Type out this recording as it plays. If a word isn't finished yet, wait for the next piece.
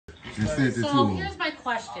and sent it to So him. here's my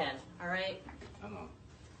question, all right?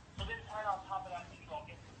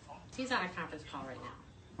 He's on a conference call right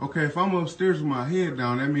now. Okay, if I'm upstairs with my head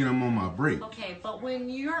down, that means I'm on my break. Okay, but when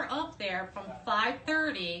you're up there from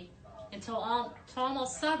 5:30 until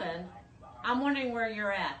almost 7, I'm wondering where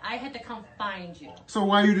you're at. I had to come find you. So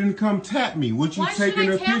why you didn't come tap me? What you Why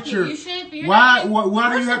taking a picture? You shouldn't be. Why do you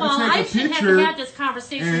have to take a I shouldn't picture have to have this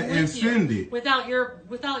conversation and with send you it? without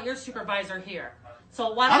your supervisor here.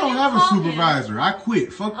 So why I don't don't you have a call supervisor. him? I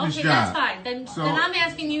quit. Fuck this Okay, job. that's fine. Then So- I'm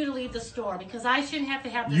asking you to leave the store because I shouldn't have to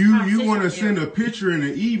have this conversation You want to with send a picture in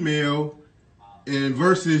an email, and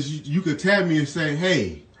versus you could tag me and say,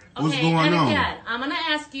 "Hey, what's going and on?" Again, I'm gonna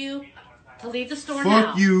ask you to leave the store now.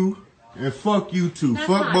 Fuck you and fuck you too. That's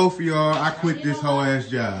Fuck fine. both of y'all. I quit this whole ass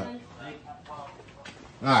job.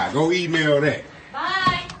 All right, go email that.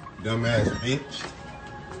 Bye. Dumbass bitch.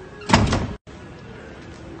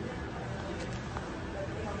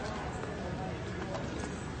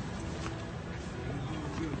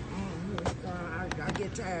 I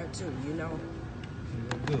get tired too, you know.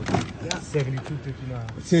 Yeah.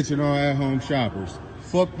 72.59. Attention all at-home shoppers.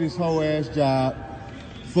 Fuck this whole ass job.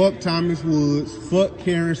 Fuck Thomas Woods. Fuck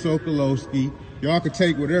Karen Sokolowski. Y'all can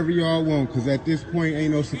take whatever y'all want, because at this point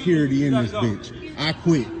ain't no security in this bitch. I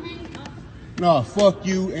quit. No, fuck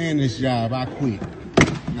you and this job. I quit.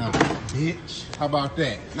 Nah, bitch. How about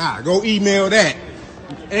that? Nah, go email that.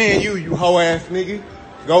 And you hoe ass nigga.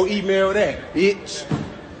 Go email that, bitch.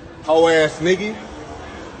 Hoe ass nigga.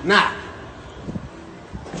 Nah.